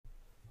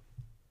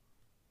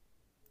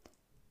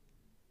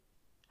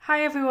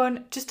Hi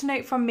everyone, just a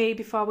note from me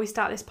before we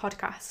start this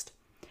podcast.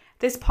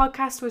 This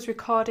podcast was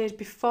recorded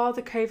before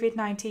the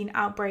COVID-19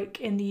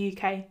 outbreak in the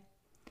UK.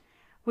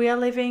 We are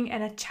living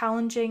in a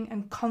challenging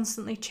and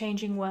constantly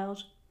changing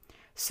world,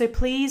 so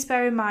please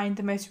bear in mind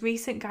the most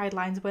recent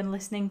guidelines when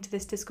listening to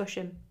this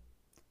discussion.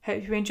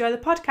 Hope you enjoy the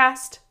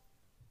podcast.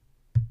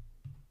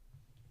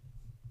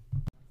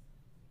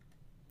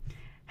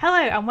 Hello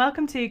and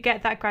welcome to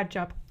Get That Grad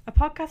Job, a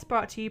podcast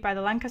brought to you by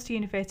the Lancaster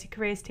University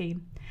Careers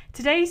team.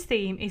 Today's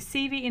theme is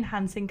CV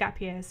Enhancing Gap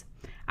Years.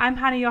 I'm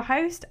Hannah, your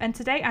host, and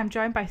today I'm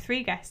joined by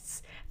three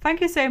guests. Thank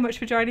you so much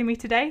for joining me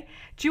today.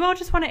 Do you all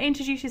just want to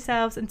introduce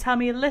yourselves and tell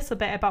me a little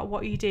bit about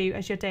what you do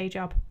as your day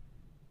job?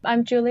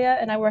 I'm Julia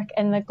and I work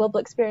in the Global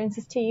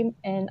Experiences team,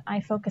 and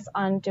I focus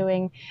on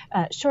doing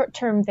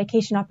short-term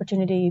vacation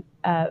opportunity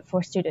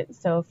for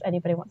students. So if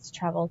anybody wants to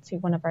travel to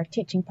one of our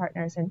teaching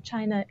partners in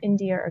China,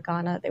 India or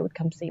Ghana, they would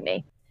come see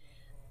me.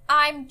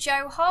 I'm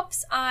Jo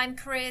Hobbs. I'm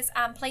Careers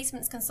and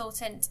Placements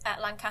Consultant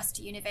at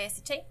Lancaster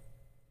University.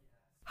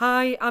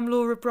 Hi, I'm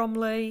Laura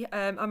Bromley.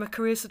 I'm a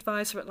careers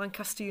advisor at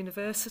Lancaster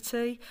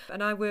University,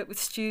 and I work with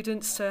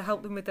students to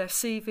help them with their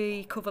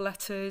CV, cover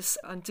letters,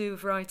 and do a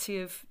variety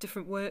of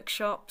different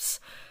workshops.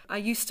 I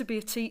used to be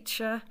a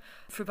teacher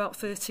for about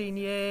 13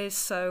 years,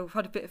 so I've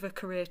had a bit of a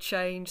career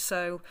change.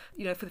 So,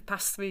 for the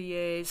past 3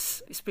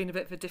 years, it's been a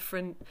bit of a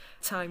different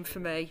time for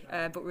me,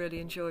 but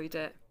really enjoyed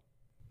it.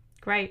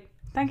 Great.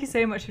 Thank you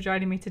so much for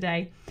joining me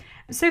today.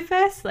 So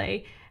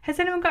firstly, has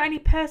anyone got any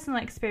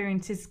personal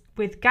experiences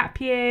with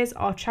gap years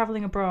or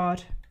travelling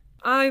abroad?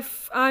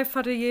 I've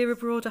had a year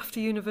abroad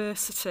after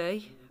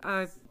university.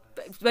 I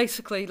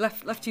basically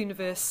left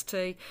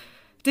university,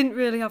 didn't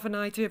really have an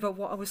idea about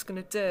what I was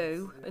going to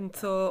do, and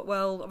thought,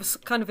 well, I was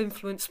kind of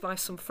influenced by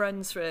some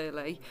friends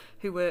really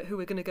who were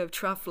going to go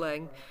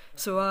travelling.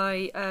 So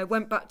I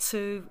went back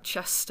to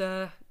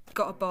Chester,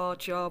 got a bar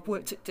job,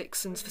 worked at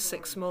Dixon's for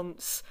 6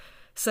 months,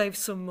 saved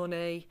some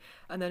money,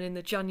 and then in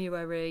the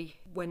January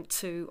went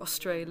to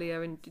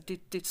Australia and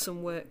did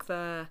some work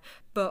there.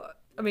 But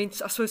I mean,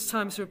 I suppose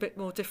times are a bit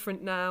more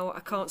different now.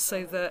 I can't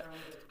say that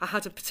I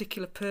had a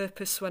particular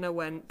purpose when I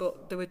went,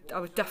 but it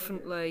was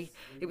definitely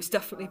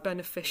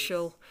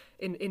beneficial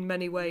in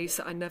many ways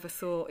that I never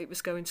thought it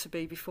was going to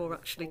be before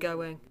actually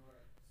going.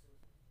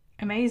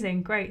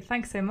 Amazing, great,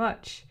 thanks so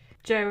much.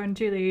 Jo and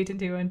Julia, you didn't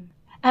do one?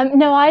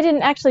 No, I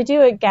didn't actually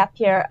do a gap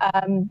year.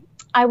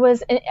 I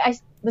was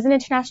an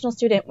international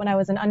student when I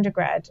was an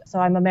undergrad, so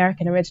I'm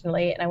American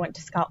originally, and I went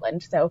to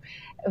Scotland. So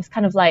it was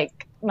kind of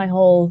like my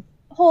whole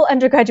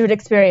undergraduate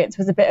experience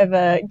was a bit of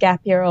a gap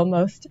year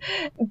almost.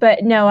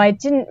 But no, I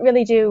didn't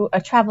really do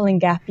a traveling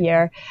gap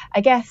year. I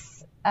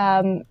guess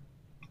in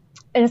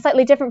a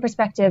slightly different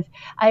perspective,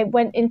 I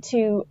went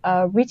into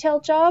a retail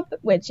job,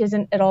 which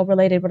isn't at all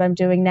related to what I'm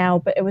doing now,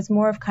 but it was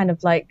more of kind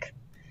of like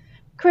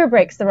career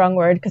break's the wrong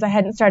word because I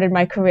hadn't started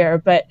my career,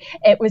 but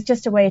it was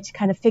just a way to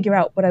kind of figure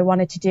out what I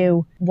wanted to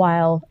do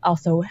while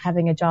also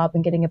having a job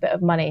and getting a bit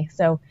of money.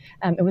 So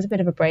it was a bit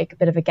of a break, a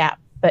bit of a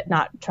gap, but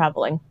not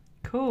traveling.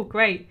 Cool,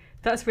 great.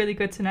 That's really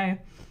good to know.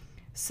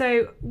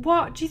 So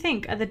what do you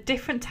think are the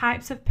different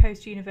types of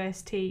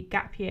post-university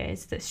gap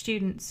years that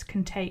students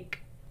can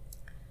take?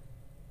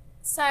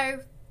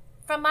 So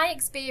from my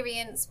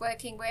experience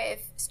working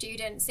with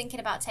students thinking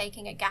about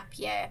taking a gap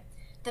year,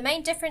 the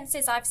main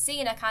differences I've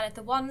seen are kind of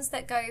the ones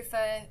that go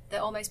for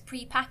the almost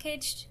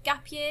pre-packaged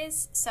gap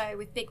years, so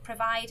with big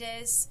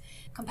providers,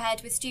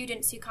 compared with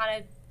students who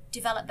kind of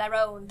develop their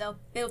own, they'll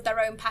build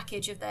their own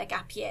package of their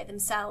gap year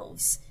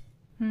themselves.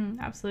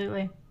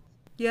 Absolutely.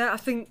 Yeah, I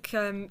think,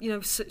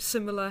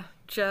 similar,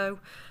 Jo.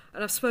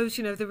 And I suppose,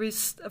 there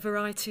is a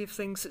variety of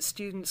things that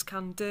students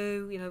can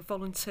do,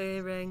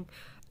 volunteering.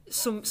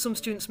 Some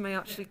students may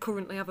actually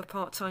currently have a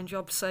part-time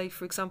job, say,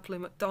 for example,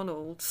 in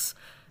McDonald's.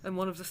 And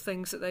one of the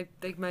things that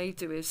they may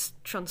do is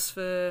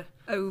transfer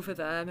over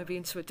there, maybe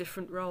into a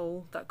different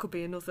role. That could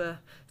be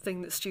another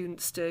thing that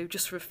students do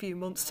just for a few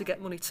months to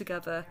get money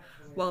together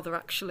while they're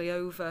actually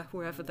over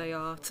wherever they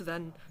are, to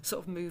then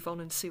sort of move on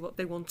and see what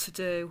they want to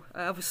do.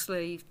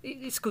 Obviously,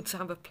 it's good to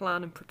have a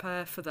plan and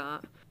prepare for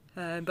that.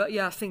 But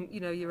yeah, I think,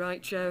 you're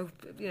right, Jo,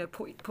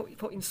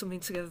 putting something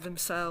together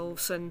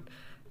themselves, and,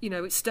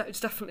 it's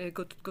definitely a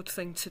good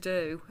thing to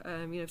do,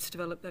 to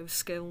develop those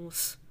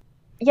skills.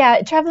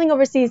 Yeah, traveling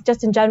overseas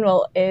just in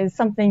general is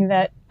something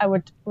that I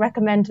would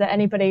recommend that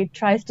anybody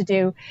tries to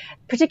do,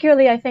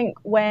 particularly I think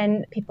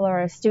when people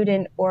are a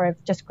student or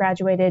have just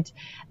graduated,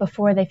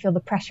 before they feel the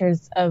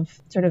pressures of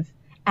sort of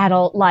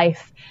adult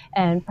life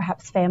and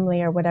perhaps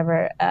family or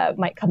whatever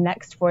might come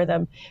next for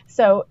them.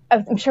 So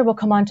I'm sure we'll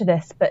come on to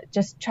this, but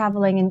just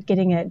traveling and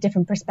getting a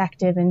different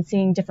perspective and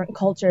seeing different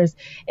cultures,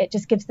 it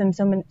just gives them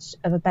so much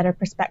of a better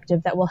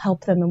perspective that will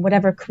help them in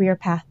whatever career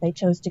path they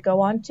chose to go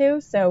on to.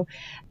 So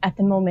at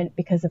the moment,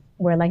 because of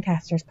where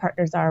Lancaster's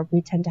partners are,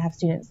 we tend to have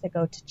students that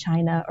go to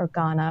China or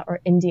Ghana or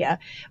India,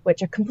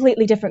 which are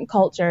completely different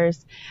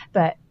cultures.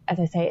 But as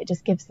I say, it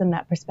just gives them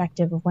that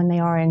perspective of when they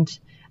are in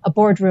a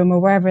boardroom or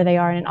wherever they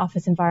are in an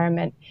office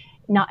environment.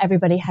 Not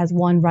everybody has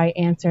one right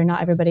answer.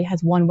 Not everybody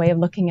has one way of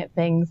looking at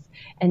things.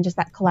 And just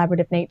that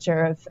collaborative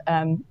nature of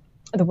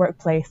the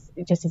workplace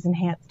just is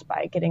enhanced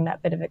by getting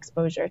that bit of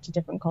exposure to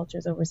different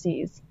cultures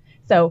overseas.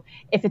 So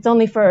if it's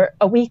only for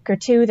a week or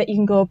two that you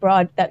can go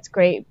abroad, that's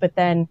great. But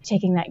then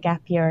taking that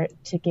gap year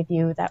to give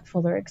you that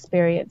fuller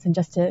experience and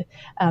just to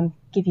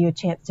give you a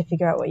chance to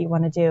figure out what you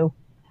want to do,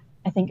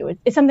 I think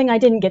it's something I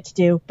didn't get to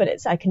do, but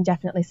I can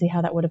definitely see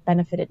how that would have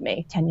benefited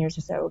me 10 years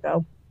or so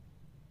ago.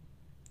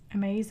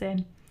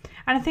 Amazing.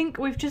 And I think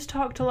we've just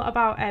talked a lot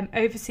about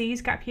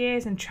overseas gap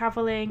years and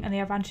travelling and the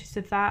advantages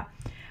of that.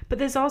 But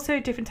there's also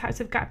different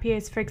types of gap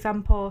years. For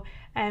example,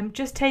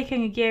 just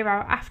taking a year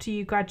out after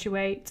you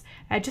graduate,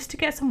 just to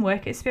get some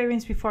work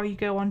experience before you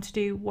go on to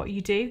do what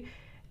you do.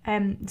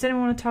 Does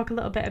anyone want to talk a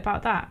little bit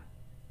about that?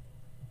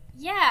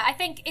 Yeah, I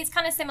think it's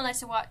kind of similar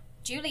to what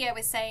Julia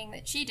was saying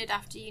that she did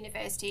after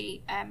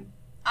university.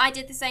 I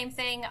did the same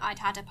thing. I'd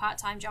had a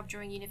part-time job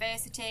during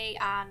university,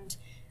 and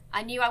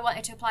I knew I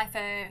wanted to apply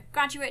for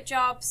graduate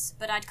jobs,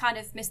 but I'd kind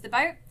of missed the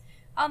boat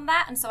on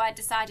that, and so I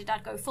decided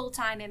I'd go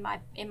full-time in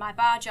my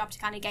bar job to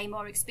kind of gain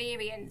more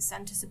experience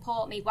and to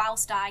support me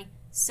whilst I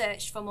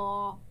searched for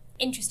more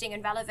interesting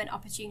and relevant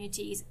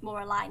opportunities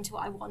more aligned to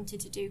what I wanted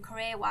to do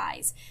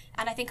career-wise.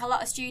 And I think a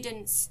lot of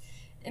students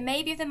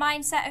maybe have the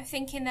mindset of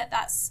thinking that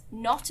that's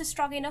not a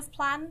strong enough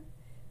plan,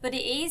 but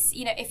it is.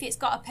 If it's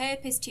got a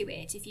purpose to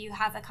it, if you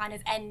have a kind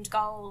of end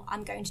goal,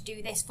 I'm going to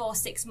do this for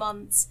 6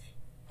 months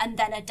and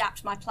then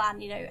adapt my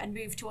plan, and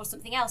move towards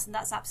something else, and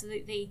that's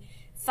absolutely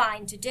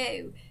fine to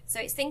do. So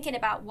it's thinking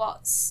about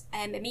what's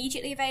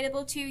immediately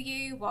available to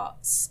you,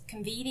 what's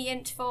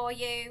convenient for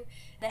you,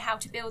 then how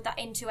to build that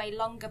into a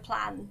longer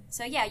plan.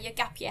 So yeah, your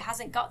gap year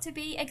hasn't got to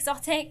be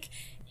exotic.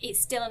 It's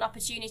still an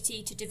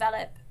opportunity to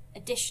develop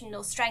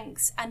additional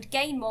strengths and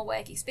gain more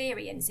work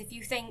experience. If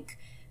you think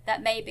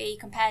that maybe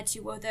compared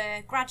to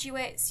other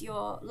graduates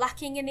you're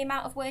lacking in the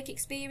amount of work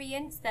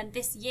experience, then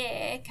this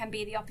year can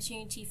be the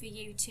opportunity for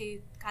you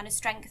to kind of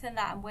strengthen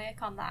that and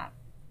work on that.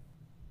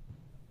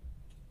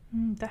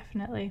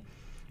 Definitely.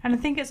 And I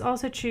think it's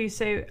also true,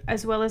 so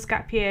as well as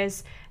gap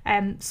years,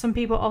 some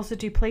people also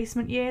do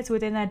placement years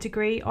within their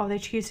degree, or they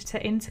choose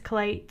to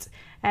intercalate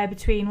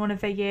between one of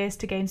their years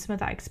to gain some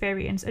of that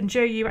experience. And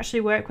Jo, you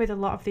actually work with a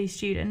lot of these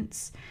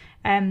students.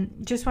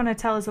 Just want to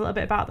tell us a little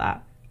bit about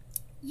that.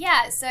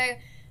 Yeah, so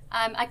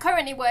I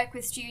currently work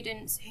with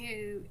students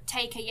who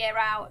take a year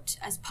out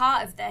as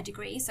part of their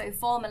degree, so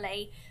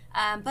formally,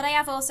 but I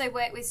have also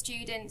worked with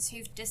students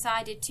who've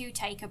decided to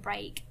take a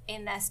break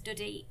in their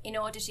study in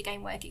order to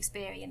gain work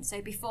experience.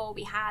 So before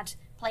we had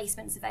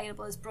placements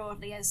available as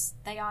broadly as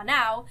they are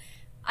now,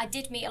 I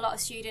did meet a lot of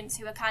students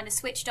who were kind of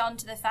switched on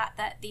to the fact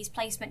that these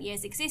placement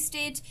years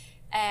existed.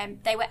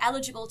 They were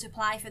eligible to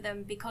apply for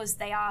them because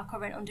they are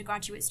current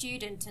undergraduate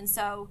student, and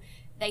so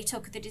they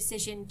took the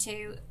decision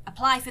to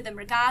apply for them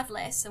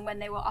regardless, and when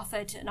they were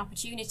offered an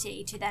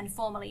opportunity to then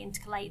formally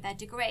intercalate their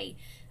degree.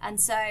 And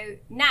so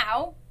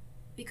now,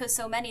 because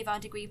so many of our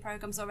degree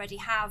programs already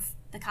have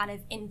the kind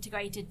of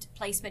integrated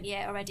placement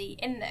year already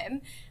in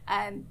them,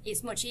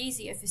 it's much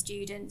easier for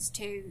students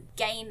to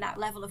gain that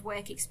level of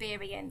work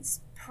experience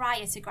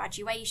prior to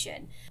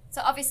graduation.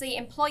 So obviously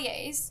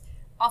employers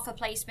offer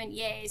placement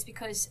years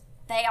because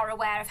they are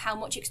aware of how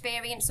much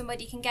experience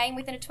somebody can gain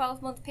within a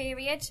 12-month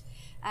period.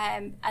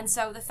 And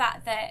so the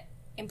fact that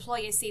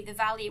employers see the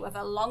value of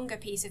a longer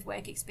piece of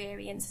work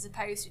experience as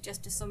opposed to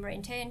just a summer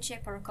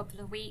internship or a couple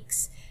of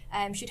weeks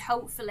should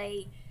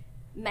hopefully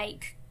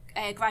make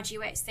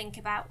graduates think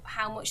about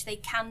how much they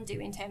can do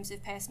in terms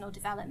of personal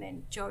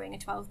development during a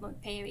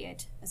 12-month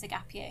period as a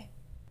gap year.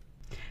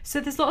 So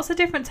there's lots of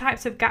different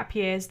types of gap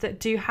years that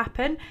do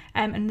happen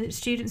and that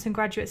students and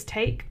graduates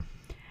take.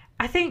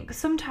 I think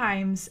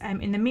sometimes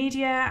in the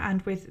media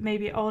and with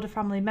maybe older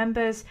family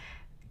members,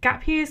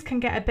 gap years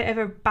can get a bit of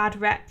a bad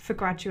rep for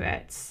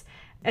graduates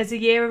as a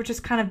year of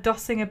just kind of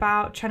dossing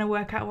about, trying to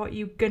work out what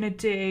you're going to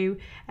do,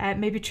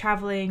 maybe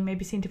travelling,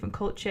 maybe seeing different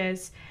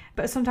cultures,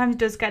 but sometimes it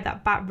does get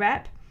that bad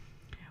rep.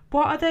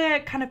 What are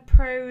the kind of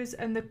pros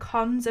and the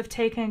cons of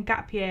taking a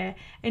gap year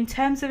in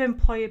terms of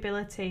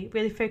employability,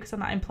 really focus on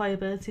that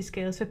employability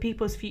skills for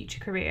people's future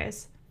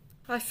careers?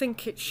 I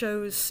think it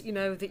shows,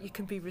 that you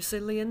can be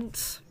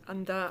resilient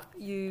and that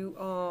you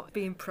are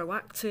being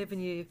proactive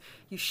and you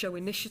show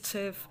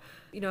initiative.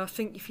 I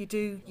think if you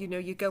do,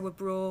 you go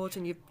abroad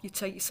and you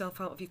take yourself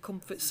out of your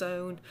comfort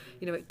zone,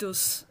 it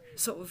does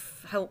sort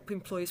of help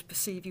employers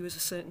perceive you as a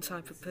certain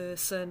type of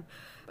person.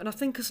 And I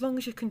think as long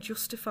as you can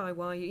justify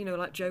why,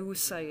 like Jo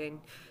was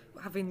saying,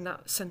 having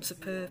that sense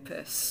of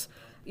purpose,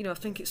 I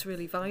think it's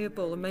really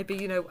viable. And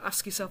maybe,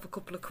 ask yourself a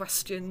couple of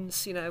questions,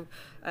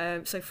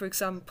 so for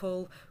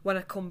example, when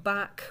I come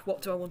back,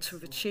 what do I want to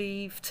have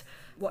achieved?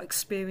 What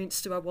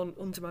experience do I want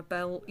under my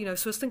belt?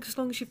 So I think as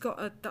long as you've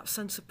got that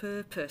sense of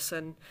purpose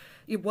and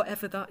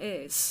whatever that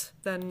is,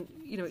 then,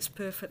 it's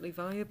perfectly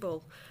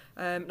viable.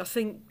 And I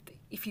think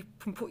if you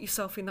can put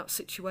yourself in that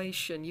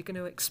situation, you're going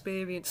to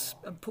experience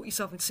and put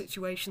yourself in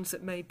situations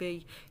that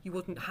maybe you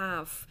wouldn't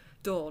have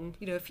done,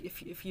 you know,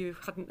 if you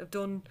hadn't have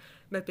done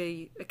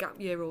maybe a gap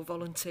year or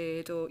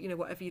volunteered or, you know,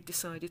 whatever you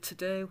decided to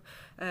do,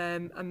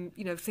 and,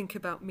 you know, think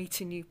about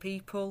meeting new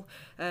people.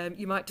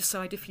 You might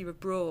decide if you're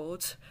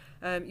abroad,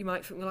 you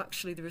might think, well,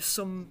 actually there are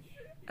some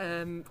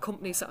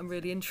companies that I'm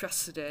really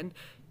interested in.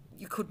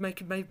 You could make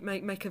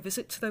a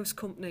visit to those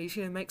companies,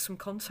 you know, make some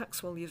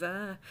contacts while you're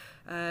there,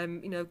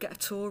 you know, get a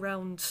tour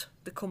around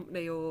the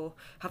company or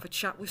have a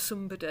chat with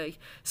somebody.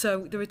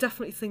 So there are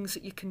definitely things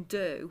that you can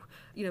do,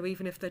 you know,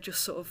 even if they're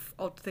just sort of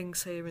odd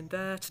things here and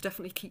there, to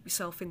definitely keep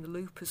yourself in the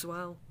loop as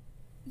well.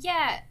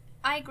 Yeah,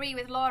 I agree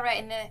with Laura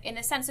in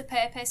the sense of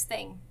purpose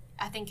thing.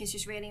 I think it's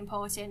just really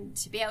important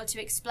to be able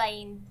to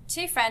explain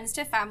to friends,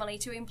 to family,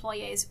 to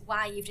employers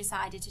why you've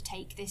decided to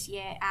take this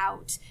year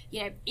out.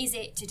 You know, is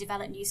it to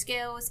develop new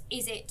skills?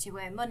 Is it to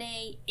earn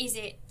money? Is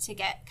it to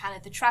get kind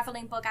of the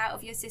travelling bug out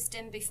of your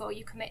system before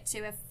you commit to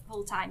a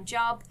full-time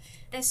job?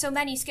 There's so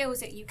many skills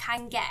that you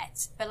can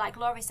get, but like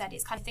Laura said,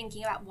 it's kind of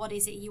thinking about what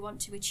is it you want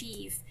to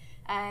achieve.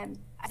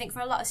 I think for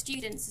a lot of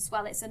students as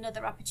well, it's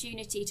another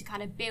opportunity to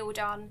kind of build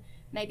on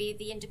maybe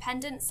the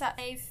independence that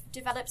they've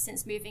developed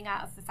since moving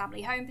out of the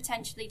family home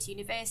potentially to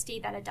university,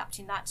 then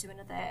adapting that to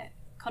another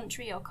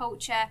country or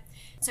culture.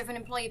 So from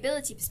an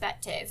employability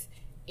perspective,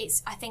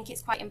 I think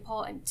it's quite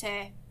important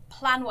to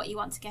plan what you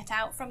want to get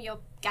out from your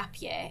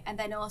gap year, and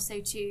then also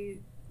to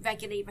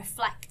regularly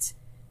reflect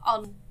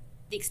on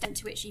the extent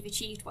to which you've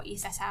achieved what you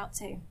set out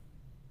to.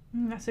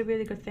 That's a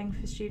really good thing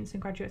for students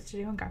and graduates to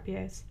do on gap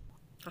years.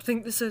 I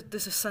think there's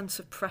a sense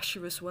of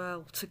pressure as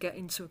well to get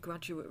into a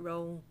graduate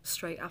role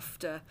straight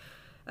after.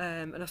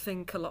 And I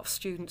think a lot of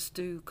students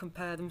do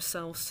compare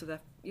themselves to their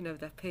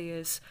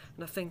peers,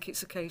 and I think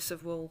it's a case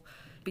of, well,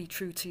 be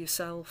true to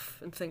yourself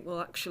and think, well,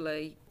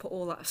 actually put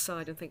all that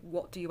aside and think,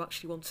 what do you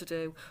actually want to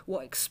do?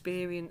 What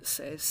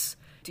experiences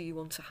do you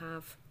want to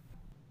have?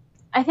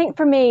 I think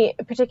for me,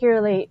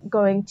 particularly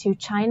going to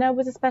China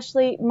was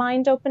especially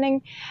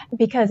mind-opening,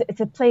 because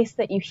it's a place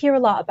that you hear a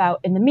lot about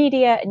in the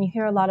media, and you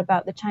hear a lot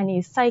about the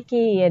Chinese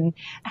psyche and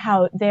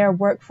how their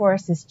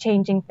workforce is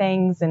changing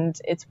things, and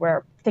it's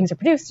where things are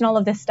produced and all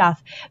of this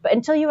stuff. But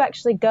until you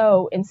actually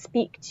go and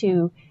speak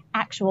to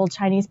actual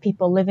Chinese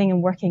people living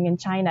and working in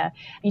China,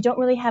 you don't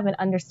really have an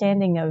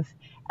understanding of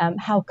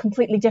how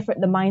completely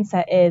different the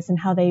mindset is, and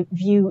how they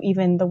view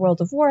even the world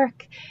of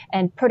work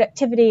and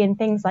productivity and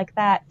things like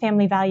that,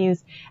 family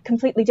values,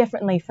 completely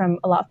differently from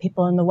a lot of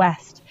people in the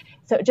West.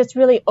 So it just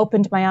really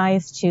opened my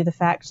eyes to the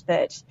fact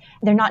that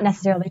they're not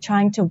necessarily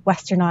trying to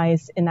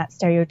westernize in that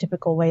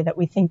stereotypical way that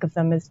we think of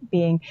them as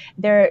being.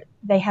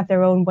 They have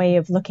their own way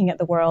of looking at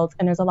the world,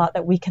 and there's a lot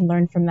that we can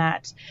learn from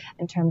that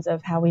in terms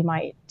of how we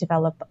might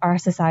develop our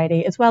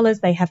society, as well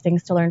as they have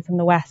things to learn from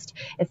the West.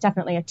 It's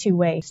definitely a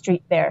two-way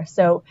street there.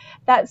 So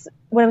that's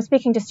when I'm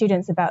speaking to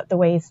students about the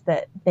ways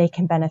that they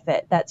can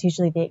benefit, that's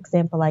usually the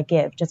example I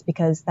give, just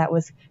because that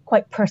was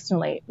quite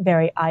personally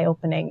very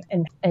eye-opening,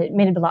 and it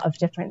made a lot of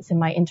difference in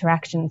my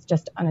interactions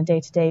just on a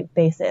day-to-day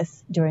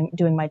basis during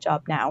doing my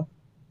job now.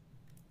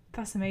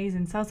 That's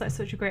amazing. Sounds like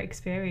such a great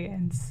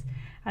experience,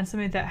 and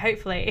something that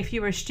hopefully, if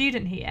you were a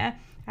student here,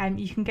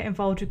 you can get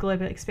involved with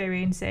global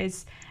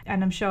experiences,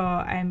 and I'm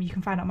sure you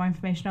can find out more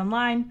information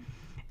online.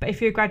 But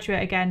if you're a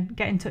graduate, again,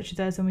 get in touch with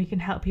us and we can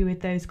help you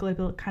with those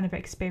global kind of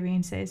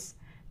experiences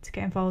to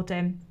get involved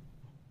in.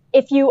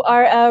 If you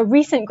are a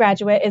recent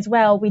graduate as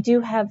well, we do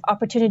have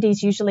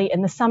opportunities usually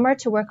in the summer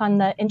to work on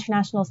the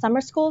international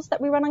summer schools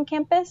that we run on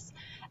campus.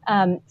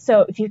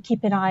 So if you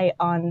keep an eye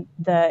on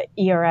the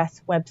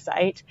ERS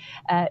website,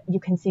 you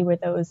can see where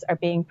those are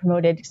being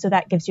promoted. So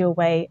that gives you a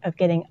way of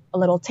getting a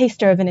little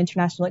taster of an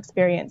international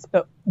experience,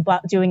 but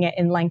doing it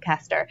in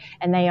Lancaster,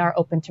 and they are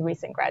open to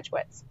recent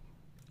graduates.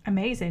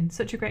 Amazing.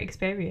 Such a great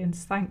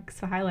experience. Thanks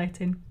for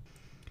highlighting.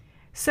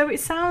 So it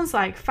sounds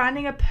like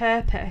finding a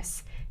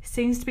purpose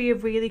seems to be a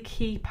really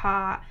key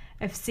part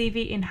of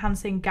CV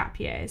enhancing gap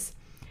years.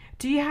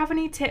 Do you have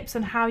any tips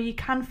on how you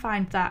can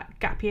find that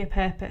gap year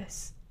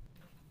purpose?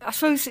 I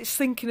suppose it's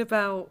thinking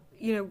about,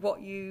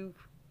 what you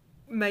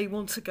may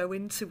want to go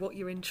into, what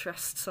your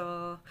interests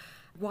are.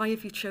 Why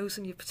have you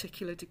chosen your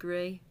particular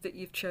degree that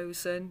you've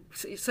chosen?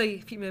 Say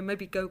if you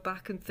maybe go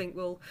back and think,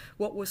 well,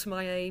 what was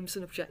my aims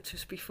and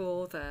objectives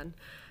before then?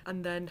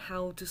 And then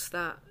how does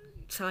that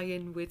tie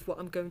in with what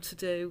I'm going to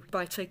do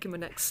by taking my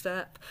next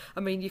step?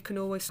 I mean, you can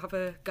always have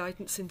a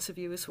guidance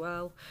interview as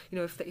well,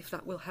 if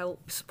that will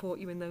help support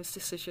you in those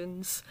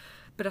decisions.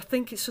 But I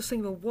think it's just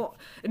thinking, well, what,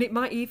 and it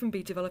might even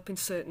be developing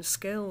certain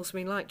skills. I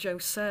mean, like Joe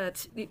said,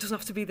 it doesn't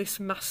have to be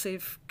this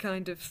massive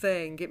kind of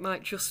thing. It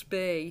might just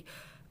be,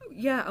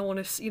 I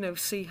want to,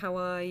 see how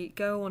I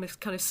go. I want to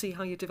kind of see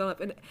how you develop.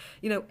 And,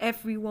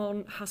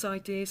 everyone has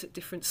ideas at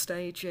different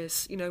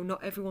stages.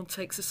 Not everyone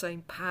takes the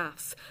same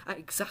path at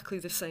exactly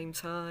the same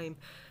time.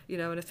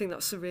 And I think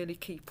that's a really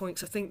key point.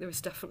 So I think there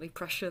is definitely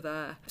pressure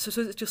there.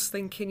 So it's just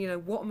thinking,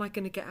 what am I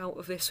going to get out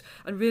of this?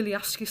 And really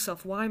ask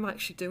yourself, why am I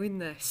actually doing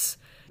this?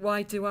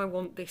 Why do I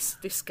want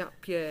this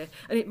gap year?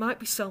 And it might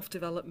be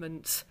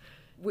self-development.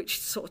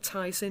 which sort of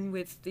ties in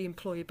with the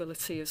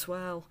employability as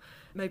well.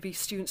 Maybe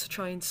students are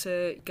trying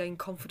to gain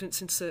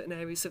confidence in certain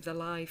areas of their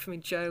life. I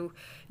mean, Joe,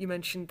 you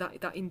mentioned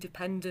that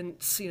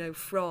independence,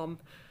 from,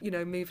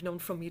 moving on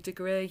from your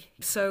degree.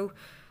 So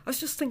I was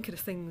just thinking of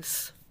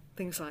things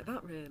like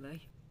that,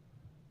 really.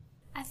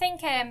 I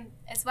think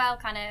as well,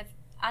 kind of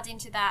adding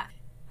to that,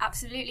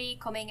 absolutely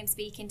coming and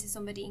speaking to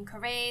somebody in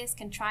careers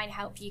can try and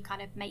help you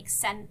kind of make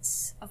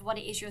sense of what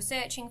it is you're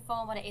searching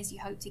for, what it is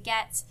you hope to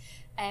get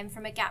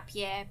from a gap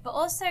year. But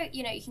also,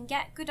 you can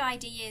get good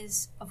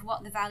ideas of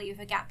what the value of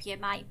a gap year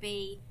might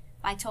be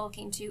by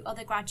talking to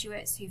other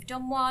graduates who've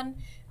done one,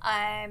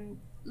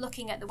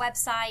 looking at the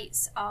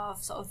websites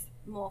of sort of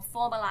more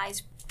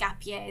formalised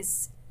gap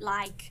years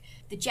like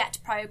the JET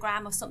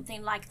programme or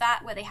something like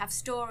that, where they have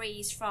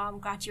stories from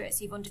graduates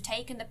who've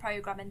undertaken the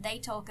programme and they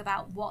talk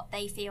about what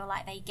they feel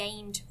like they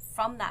gained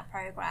from that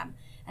programme.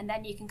 And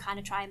then you can kind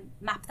of try and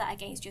map that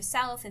against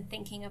yourself and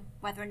thinking of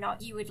whether or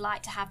not you would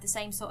like to have the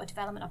same sort of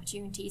development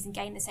opportunities and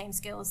gain the same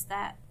skills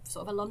that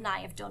sort of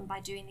alumni have done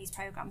by doing these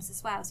programmes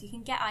as well. So you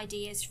can get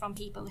ideas from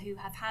people who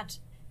have had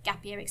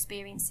gap year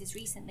experiences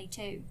recently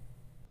too.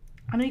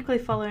 And equally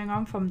following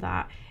on from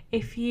that,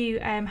 if you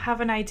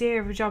have an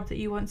idea of a job that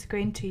you want to go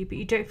into but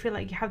you don't feel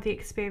like you have the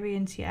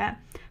experience yet,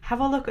 have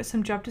a look at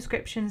some job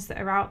descriptions that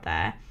are out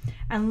there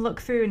and look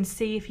through and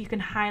see if you can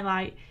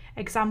highlight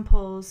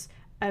examples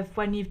of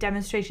when you've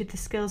demonstrated the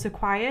skills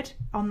required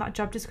on that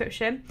job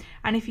description.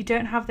 And if you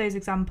don't have those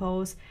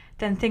examples,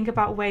 then think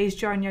about ways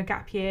during your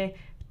gap year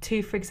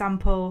to, for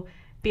example,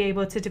 be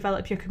able to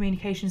develop your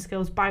communication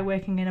skills by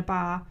working in a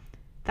bar.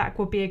 That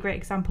would be a great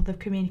example of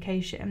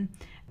communication.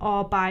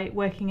 Or by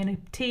working in a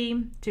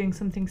team, doing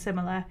something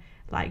similar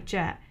like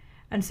JET.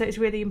 And so it's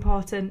really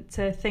important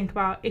to think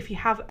about, if you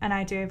have an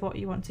idea of what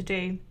you want to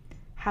do,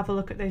 have a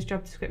look at those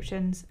job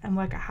descriptions and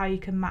work out how you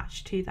can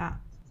match to that.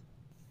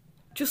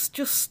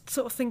 Just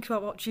sort of think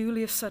about what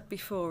Julia said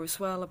before as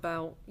well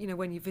about,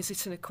 when you're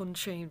visiting a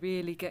country and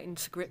really getting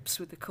to grips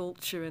with the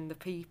culture and the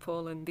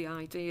people and the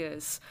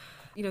ideas.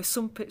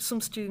 Some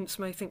students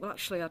may think, well,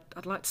 actually,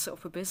 I'd like to set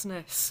up a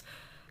business.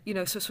 So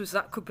I suppose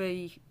that could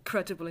be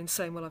credible in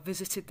saying, well, I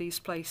visited these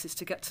places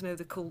to get to know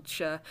the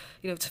culture,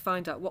 to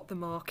find out what the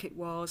market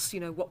was,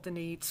 what the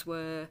needs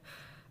were.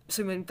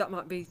 So I mean, that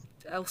might be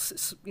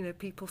else that,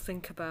 people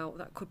think about.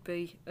 That could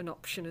be an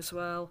option as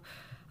well.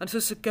 And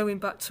so going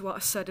back to what I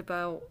said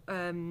about,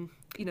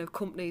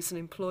 companies and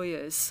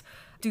employers,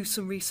 do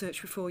some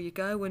research before you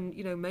go and,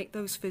 make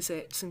those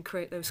visits and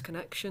create those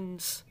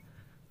connections,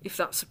 if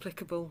that's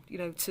applicable,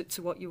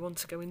 to what you want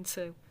to go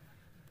into.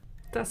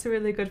 That's a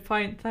really good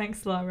point.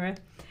 Thanks, Laura.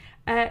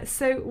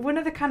 So one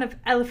of the kind of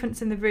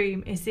elephants in the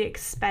room is the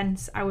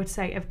expense, I would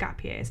say, of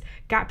gap years.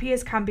 Gap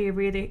years can be a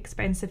really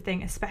expensive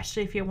thing,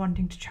 especially if you're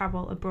wanting to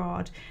travel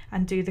abroad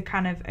and do the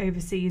kind of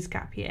overseas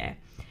gap year.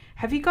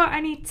 Have you got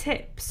any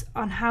tips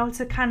on how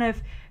to kind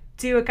of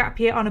do a gap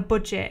year on a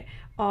budget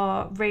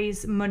or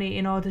raise money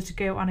in order to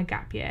go on a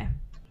gap year?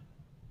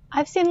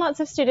 I've seen lots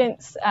of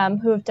students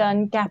who have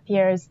done gap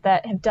years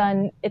that have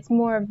done, it's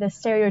more of the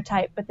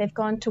stereotype, but they've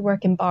gone to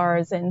work in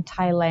bars in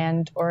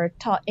Thailand or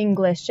taught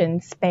English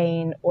in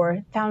Spain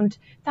or found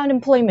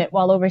employment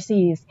while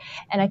overseas.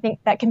 And I think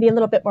that can be a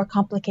little bit more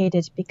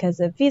complicated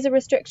because of visa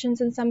restrictions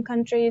in some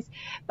countries,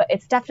 but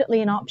it's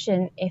definitely an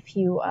option if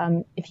you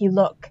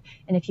look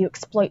and if you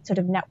exploit sort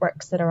of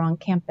networks that are on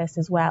campus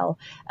as well.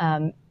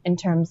 In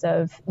terms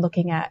of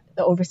looking at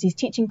the overseas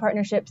teaching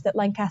partnerships that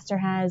Lancaster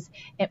has,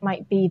 it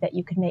might be that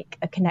you could make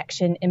a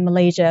connection in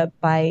Malaysia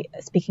by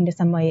speaking to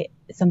somebody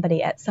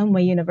at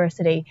Sunway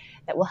University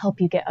that will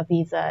help you get a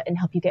visa and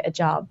help you get a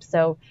job.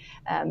 So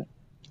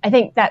I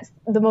think that's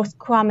the most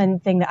common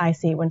thing that I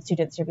see when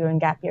students are doing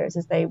gap years,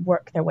 is they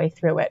work their way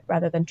through it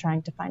rather than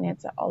trying to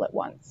finance it all at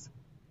once.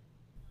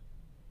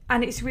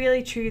 And it's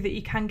really true that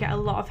you can get a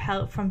lot of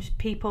help from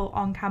people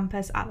on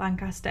campus at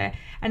Lancaster.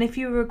 And if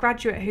you're a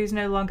graduate who's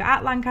no longer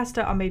at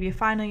Lancaster, or maybe a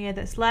final year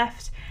that's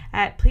left,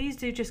 please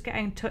do just get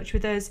in touch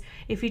with us.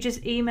 If you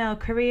just email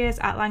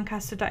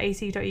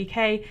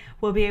careers@lancaster.ac.uk,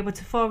 we'll be able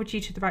to forward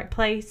you to the right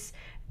place.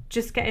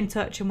 Just get in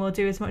touch and we'll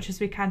do as much as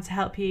we can to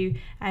help you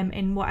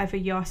in whatever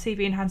your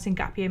CV enhancing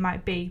gap year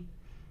might be.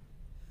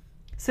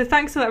 So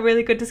thanks for that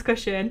really good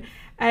discussion.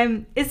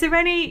 Is there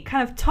any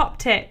kind of top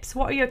tips?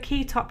 What are your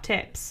key top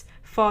tips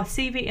for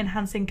CV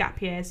enhancing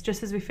gap years,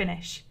 just as we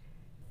finish?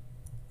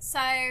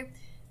 So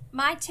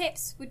my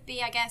tips would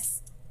be, I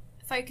guess,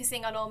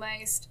 focusing on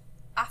almost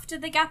after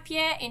the gap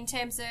year in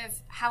terms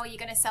of how are you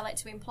going to sell it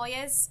to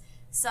employers.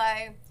 So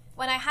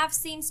when I have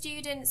seen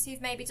students who've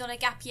maybe done a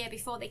gap year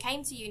before they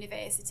came to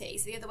university,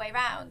 so the other way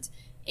around,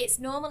 it's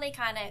normally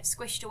kind of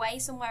squished away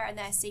somewhere in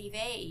their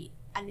CV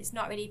and it's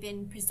not really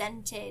been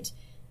presented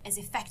as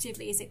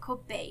effectively as it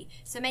could be.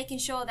 So making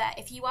sure that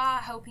if you are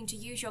hoping to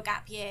use your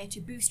gap year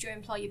to boost your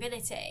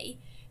employability,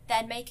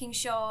 then making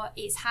sure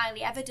it's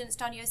highly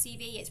evidenced on your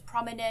CV, it's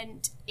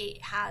prominent,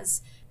 it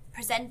has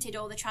presented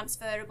all the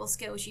transferable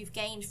skills you've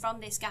gained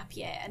from this gap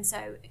year. And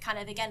so kind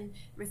of, again,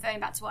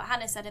 referring back to what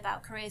Hannah said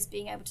about careers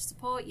being able to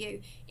support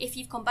you, if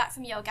you've come back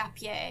from your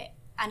gap year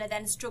and are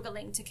then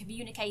struggling to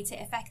communicate it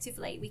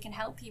effectively, we can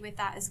help you with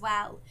that as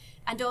well.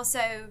 And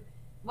also,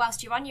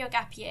 whilst you're on your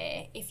gap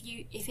year, if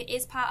it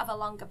is part of a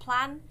longer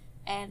plan,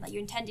 like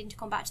you're intending to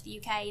come back to the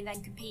UK and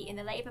then compete in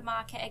the labour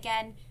market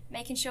again,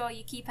 making sure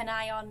you keep an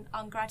eye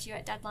on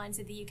graduate deadlines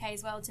in the UK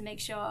as well, to make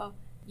sure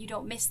you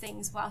don't miss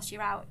things whilst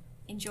you're out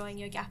enjoying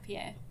your gap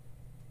year.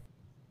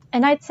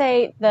 And I'd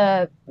say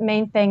the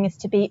main thing is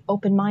to be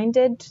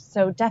open-minded.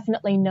 So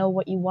definitely know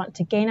what you want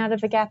to gain out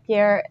of a gap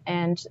year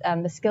and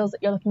the skills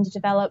that you're looking to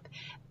develop,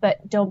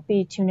 but don't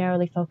be too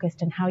narrowly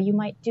focused on how you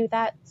might do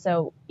that.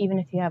 So even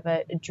if you have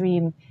a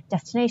dream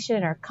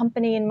destination or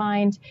company in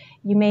mind,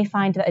 you may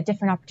find that a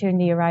different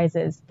opportunity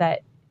arises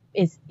that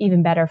is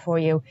even better for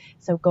you.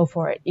 So go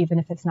for it, even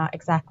if it's not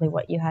exactly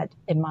what you had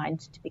in mind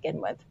to begin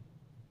with.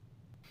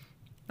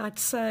 I'd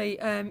say,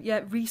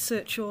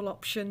 research all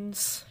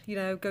options,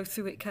 go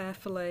through it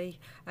carefully,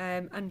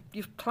 and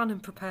you plan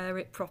and prepare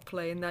it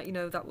properly, and that,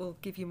 that will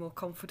give you more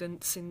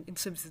confidence in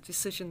terms of the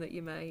decision that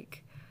you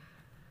make.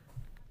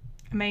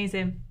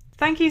 Amazing.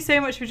 Thank you so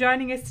much for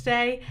joining us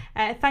today.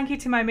 Thank you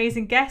to my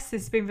amazing guests.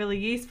 This has been really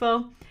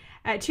useful.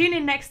 Tune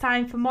in next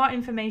time for more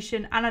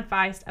information and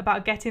advice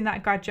about getting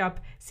that grad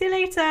job. See you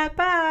later.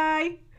 Bye.